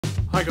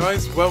Hi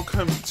guys,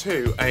 welcome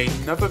to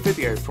another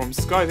video from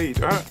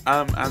Skylander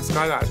and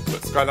Skylander,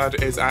 but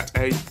Skylander is at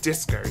a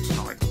disco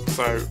tonight,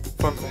 so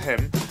fun for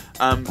him.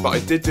 But I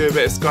did do a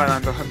bit of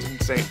Skylander hunting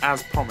today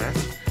as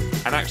promised,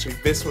 and actually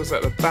this was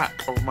at the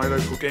back of my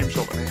local game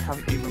shop and they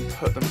haven't even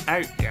put them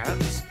out yet,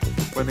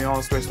 when they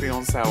are supposed to be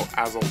on sale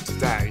as of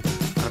today.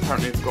 And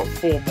apparently they've got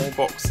 4 more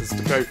boxes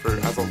to go through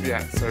as of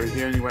yet, so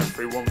he only went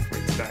through one for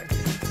me today.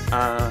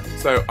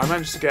 So I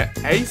managed to get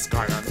a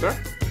Skylander.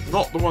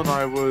 Not the one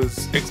I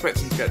was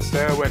expecting to get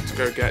today. I went to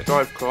go get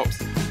Dive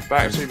Cops, but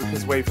actually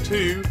because Wave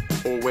 2,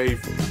 or Wave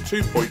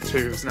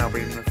 2.2 has now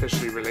been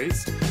officially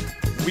released,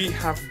 we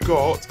have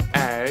got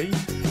and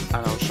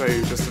I'll show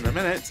you just in a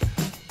minute,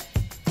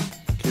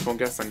 keep on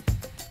guessing.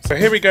 So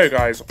here we go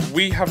guys,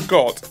 we have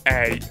got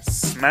a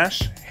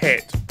smash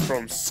hit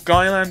from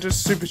Skylander's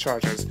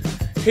Superchargers.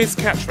 His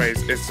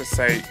catchphrase is to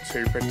say,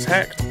 to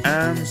protect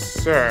and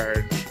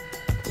surge.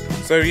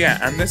 So yeah,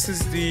 and this is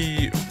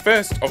the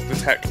first of the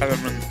tech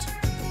element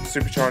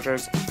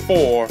superchargers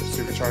for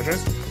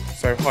superchargers,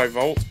 so high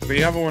volt.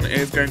 The other one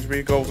is going to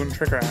be golden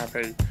trigger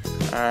happy,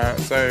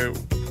 so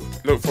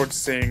look forward to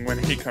seeing when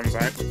he comes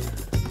out.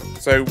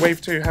 So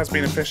Wave 2 has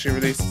been officially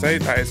released today,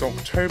 that is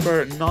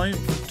October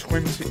 9th,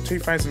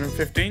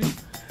 2015,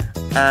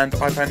 and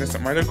I found this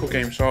at my local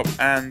game shop,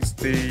 and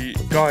the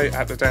guy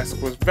at the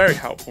desk was very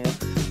helpful,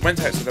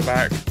 went out to the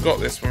back, got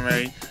this for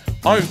me.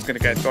 I was going to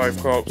get Dive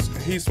Cops,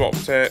 he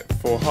swapped it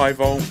for High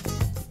Volt,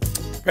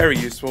 very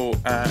useful.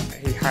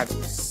 He had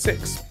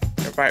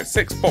about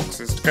 6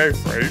 boxes to go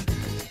through,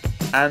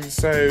 and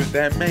so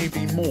there may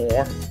be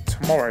more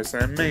tomorrow, so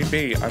there may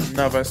be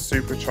another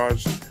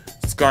Supercharged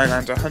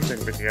Skylander hunting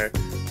video.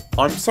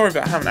 I'm sorry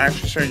that I haven't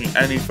actually shown you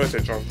any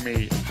footage of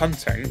me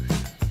hunting,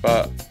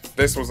 but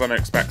this was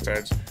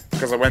unexpected,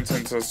 because I went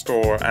into the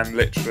store and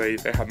literally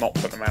they had not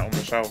put them out on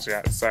the shelves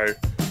yet, so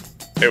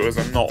it was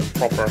a not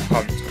proper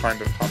hunt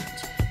kind of hunt.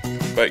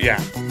 But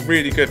yeah,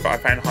 really good that I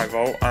found High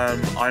Volt.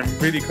 I'm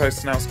really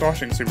close to now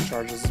starting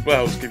Superchargers as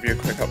well, to give you a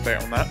quick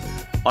update on that.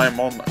 I am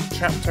on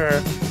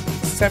chapter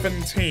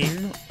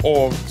 17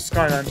 of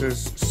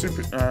Skylander's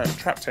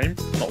trap team,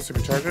 not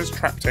Superchargers,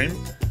 trap team.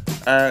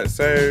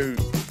 So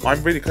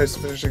I'm really close to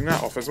finishing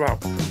that off as well.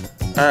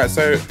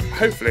 So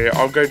hopefully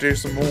I'll go do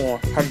some more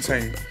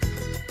hunting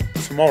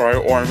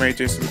tomorrow, or I may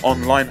do some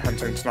online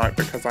hunting tonight,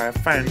 because I have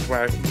found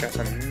where I can get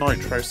a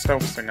Nitro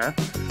Stealth Singer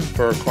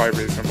for a quite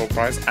reasonable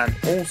price, and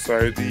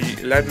also the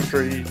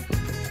legendary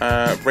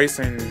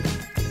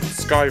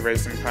Sky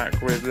Racing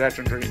pack with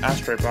legendary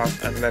Astro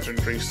Blast and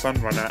legendary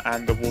Sunrunner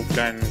and the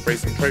Wolfgang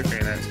Racing Trophy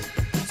in it.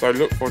 So I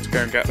look forward to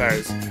go and get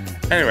those.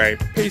 Anyway,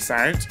 peace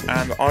out,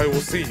 and I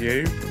will see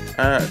you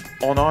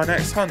on our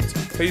next hunt.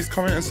 Please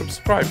comment and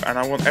subscribe, and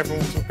I want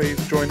everyone to please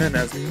join in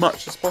as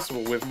much as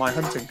possible with my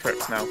hunting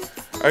trips now.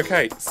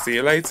 Okay, see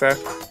you later.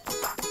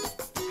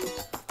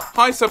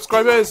 Hi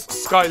subscribers,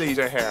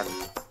 Skylander here.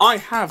 I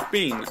have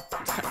been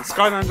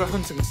Skylander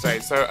hunting today,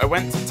 so I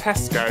went to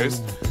Tesco's,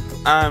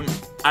 and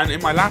in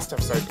my last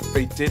episode,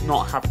 they did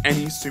not have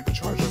any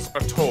superchargers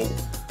at all.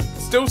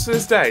 Still to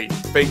this day,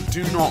 they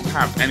do not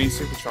have any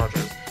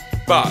superchargers,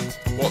 but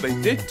what they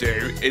did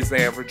do is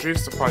they have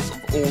reduced the price of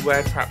all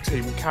their trap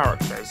team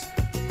characters.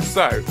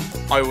 So,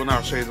 I will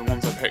now show you the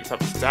ones I picked up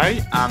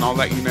today, and I'll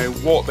let you know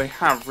what they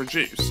have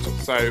reduced.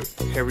 So,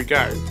 here we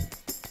go.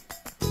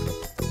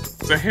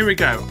 So here we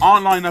go,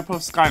 our lineup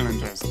of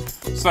Skylanders.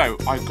 So,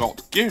 I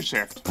got Gear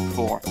Shift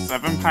for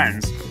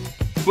 £7,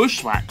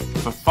 Bushwhack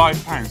for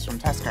 £5 from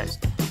Tesco's,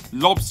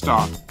 Lobster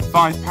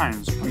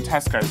 £5 from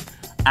Tesco's,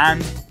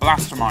 and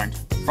Blastermind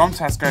from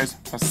Tesco's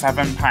for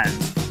 £7.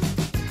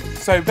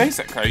 So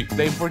basically,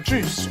 they've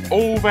reduced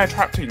all their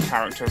trap team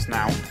characters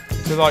now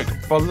to like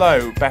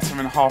below better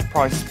than half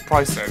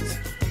prices.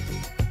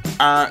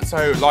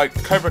 So like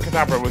Cobra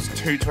Cadabra was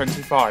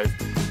 £2.25,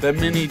 the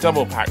mini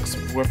double packs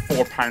were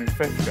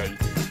 £4.50,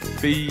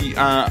 the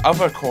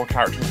other core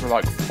characters were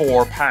like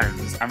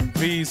 £4, and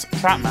these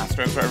Trap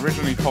Masters that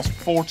originally cost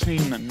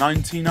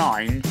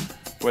 £14.99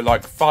 were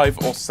like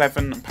 £5 or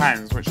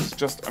 £7, which is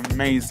just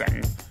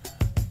amazing.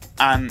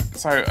 And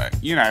so,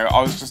 you know,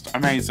 I was just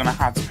amazed and I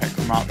had to pick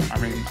them up. I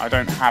mean, I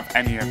don't have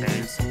any of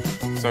these,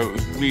 so it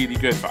was really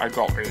good that I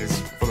got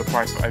these for the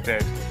price that I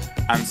did.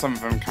 And some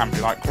of them can be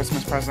like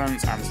Christmas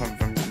presents, and some of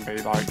them can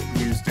be like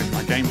used in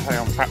my gameplay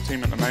on Trap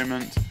Team at the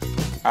moment.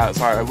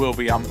 So I will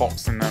be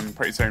unboxing them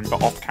pretty soon,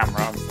 but off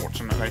camera,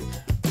 unfortunately,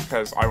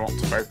 because I want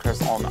to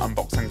focus on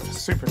unboxing for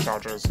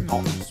Superchargers,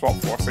 not Swap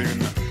Force,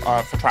 even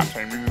for Trap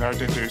Team, even though I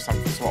did do some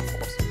for Swap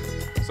Force.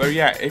 So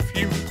yeah,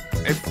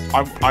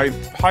 I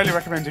highly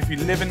recommend, if you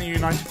live in the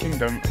United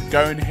Kingdom,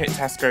 go and hit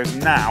Tesco's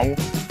now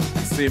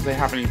and see if they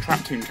have any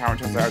Trap Team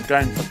characters that are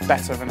going for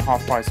better than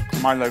half price.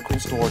 My local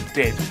store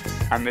did,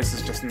 and this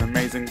is just an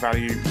amazing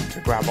value to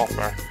grab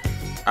offer.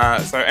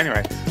 So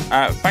anyway,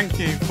 thank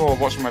you for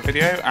watching my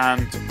video,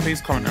 and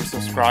please comment and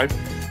subscribe.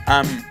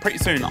 Pretty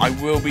soon I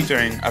will be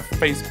doing a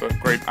Facebook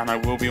group, and I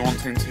will be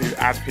wanting to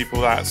add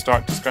people that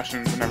start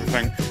discussions and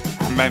everything,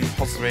 and then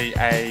possibly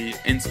a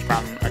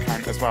Instagram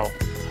account as well.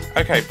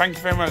 Okay, thank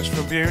you very much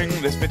for viewing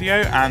this video,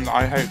 and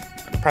I hope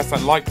press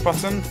that like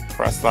button.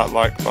 Press that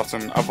like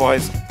button.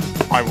 Otherwise,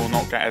 I will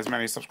not get as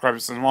many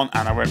subscribers as I want,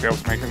 and I won't be able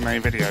to make as many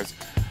videos.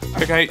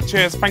 Okay,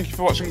 cheers. Thank you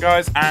for watching,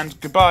 guys, and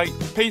goodbye.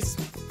 Peace.